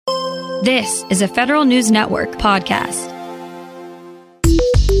This is a Federal News Network podcast.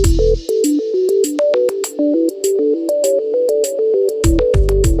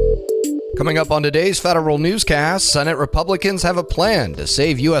 Coming up on today's Federal Newscast, Senate Republicans have a plan to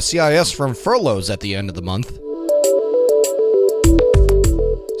save USCIS from furloughs at the end of the month.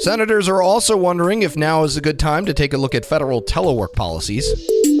 Senators are also wondering if now is a good time to take a look at federal telework policies.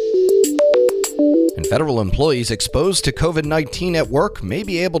 And federal employees exposed to COVID-19 at work may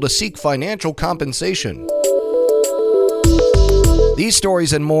be able to seek financial compensation. These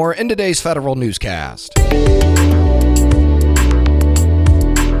stories and more in today's Federal Newscast.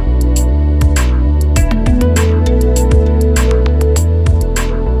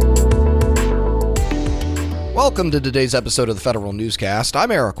 Welcome to today's episode of the Federal Newscast.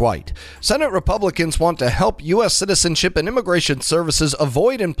 I'm Eric White. Senate Republicans want to help U.S. Citizenship and Immigration Services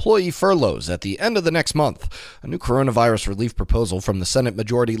avoid employee furloughs at the end of the next month. A new coronavirus relief proposal from the Senate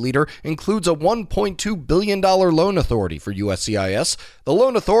Majority Leader includes a $1.2 billion loan authority for USCIS. The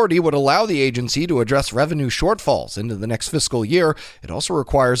loan authority would allow the agency to address revenue shortfalls into the next fiscal year. It also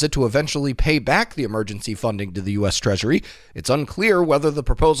requires it to eventually pay back the emergency funding to the U.S. Treasury. It's unclear whether the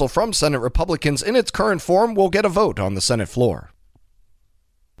proposal from Senate Republicans in its current form will get a vote on the Senate floor.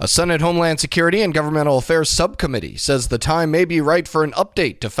 A Senate Homeland Security and Governmental Affairs subcommittee says the time may be right for an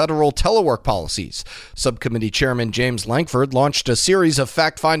update to federal telework policies. Subcommittee Chairman James Lankford launched a series of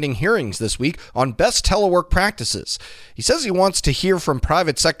fact-finding hearings this week on best telework practices. He says he wants to hear from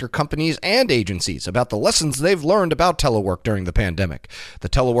private sector companies and agencies about the lessons they've learned about telework during the pandemic. The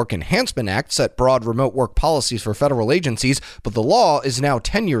Telework Enhancement Act set broad remote work policies for federal agencies, but the law is now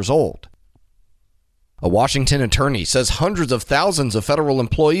 10 years old. A Washington attorney says hundreds of thousands of federal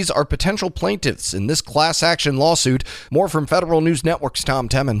employees are potential plaintiffs in this class action lawsuit. More from Federal News Network's Tom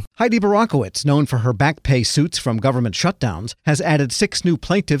Temin. Heidi Barakowitz, known for her back pay suits from government shutdowns, has added 6 new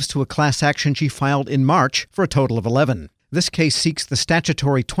plaintiffs to a class action she filed in March for a total of 11. This case seeks the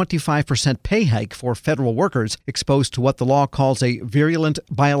statutory 25% pay hike for federal workers exposed to what the law calls a virulent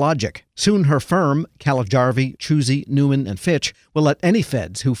biologic. Soon her firm, Caligari, Chusey, Newman, and Fitch, will let any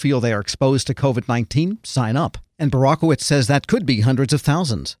feds who feel they are exposed to COVID-19 sign up. And Barakowitz says that could be hundreds of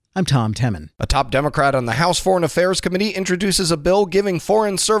thousands. I'm Tom Temin. A top Democrat on the House Foreign Affairs Committee introduces a bill giving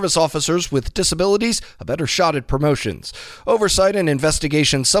Foreign Service officers with disabilities a better shot at promotions. Oversight and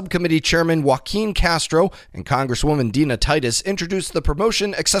Investigation Subcommittee Chairman Joaquin Castro and Congresswoman Dina Titus introduced the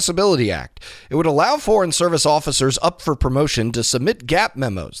Promotion Accessibility Act. It would allow Foreign Service officers up for promotion to submit gap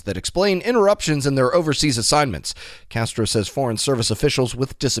memos that explain interruptions in their overseas assignments. Castro says Foreign Service officials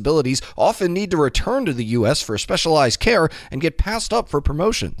with disabilities often need to return to the U.S. for specialized care and get passed up for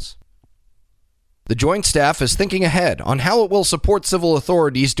promotions. The Joint Staff is thinking ahead on how it will support civil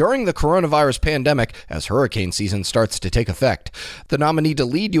authorities during the coronavirus pandemic as hurricane season starts to take effect. The nominee to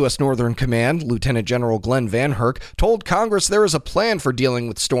lead U.S. Northern Command, Lieutenant General Glenn Van Herk, told Congress there is a plan for dealing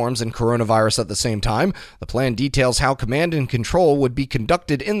with storms and coronavirus at the same time. The plan details how command and control would be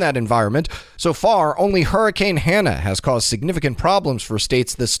conducted in that environment. So far, only Hurricane Hannah has caused significant problems for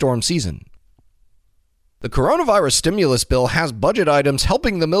states this storm season. The coronavirus stimulus bill has budget items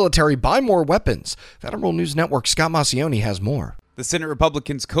helping the military buy more weapons. Federal News Network's Scott Maucione has more. The Senate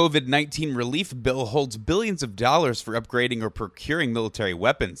Republicans' COVID-19 relief bill holds billions of dollars for upgrading or procuring military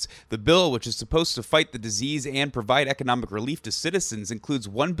weapons. The bill, which is supposed to fight the disease and provide economic relief to citizens, includes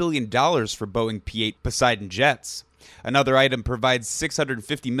 $1 billion for Boeing P-8 Poseidon jets. Another item provides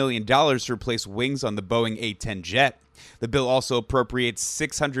 $650 million to replace wings on the Boeing A-10 jet. The bill also appropriates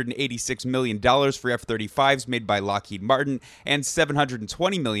 $686 million for F-35s made by Lockheed Martin and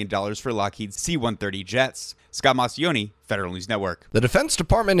 $720 million for Lockheed's C-130 jets. Scott Maucione, Federal News Network. The Defense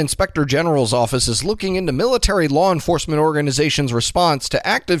Department Inspector General's office is looking into military law enforcement organizations' response to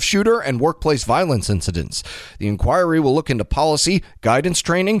active shooter and workplace violence incidents. The inquiry will look into policy, guidance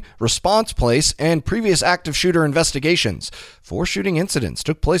training, response place, and previous active shooter investigations. 4 shooting incidents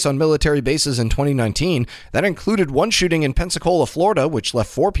took place on military bases in 2019. That included one shooting in Pensacola, Florida, which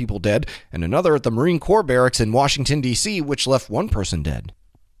left 4 people dead, and another at the Marine Corps barracks in Washington, D.C., which left 1 person dead.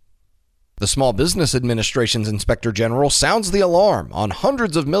 The Small Business Administration's Inspector General sounds the alarm on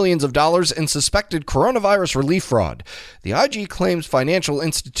hundreds of millions of dollars in suspected coronavirus relief fraud. The IG claims financial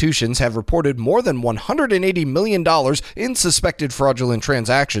institutions have reported more than $180 million in suspected fraudulent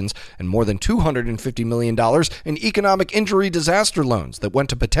transactions and more than $250 million in economic injury disaster loans that went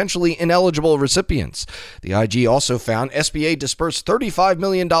to potentially ineligible recipients. The IG also found SBA dispersed $35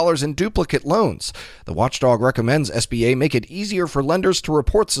 million in duplicate loans. The watchdog recommends SBA make it easier for lenders to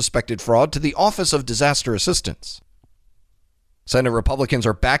report suspected fraud to the Office of Disaster Assistance. Senate Republicans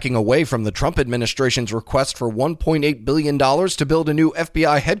are backing away from the Trump administration's request for $1.8 billion to build a new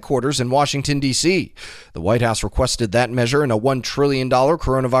FBI headquarters in Washington, D.C. The White House requested that measure in a $1 trillion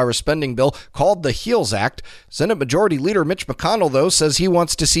coronavirus spending bill called the HEALS Act. Senate Majority Leader Mitch McConnell, though, says he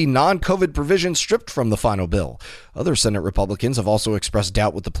wants to see non-COVID provisions stripped from the final bill. Other Senate Republicans have also expressed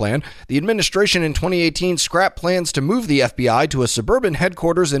doubt with the plan. The administration in 2018 scrapped plans to move the FBI to a suburban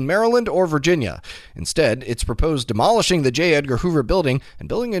headquarters in Maryland or Virginia. Instead, it's proposed demolishing the J. Edgar Hoover building and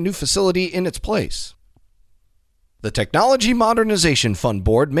building a new facility in its place. The Technology Modernization Fund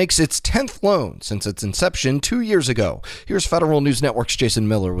Board makes its 10th loan since its inception 2 years ago. Here's Federal News Network's Jason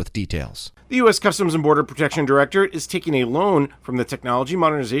Miller with details. The U.S. Customs and Border Protection Directorate is taking a loan from the Technology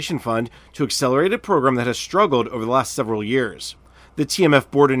Modernization Fund to accelerate a program that has struggled over the last several years. The TMF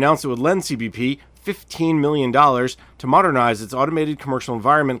board announced it would lend CBP $15 million to modernize its automated commercial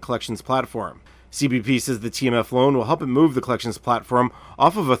environment collections platform. CBP says the TMF loan will help it move the collections platform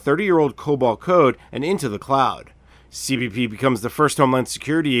off of a 30-year-old COBOL code and into the cloud. CBP becomes the first Homeland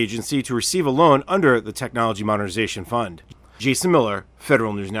Security agency to receive a loan under the Technology Modernization Fund. Jason Miller,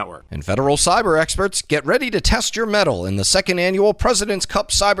 Federal News Network. And federal cyber experts get ready to test your mettle in the second annual President's Cup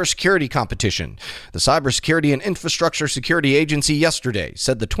Cybersecurity Competition. The Cybersecurity and Infrastructure Security Agency yesterday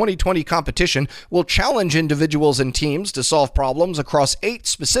said the 2020 competition will challenge individuals and teams to solve problems across 8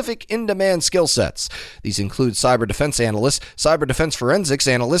 specific in-demand skill sets. These include cyber defense analyst, cyber defense forensics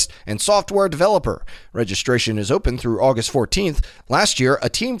analyst, and software developer. Registration is open through August 14th. Last year, a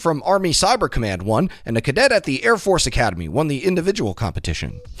team from Army Cyber Command won, and a cadet at the Air Force Academy won the individual competition.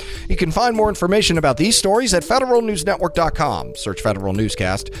 You can find more information about these stories at federalnewsnetwork.com. Search Federal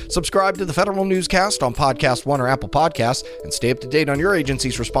Newscast. Subscribe to the Federal Newscast on Podcast One or Apple Podcasts, and stay up to date on your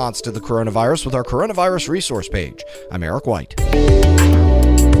agency's response to the coronavirus with our coronavirus resource page. I'm Eric White.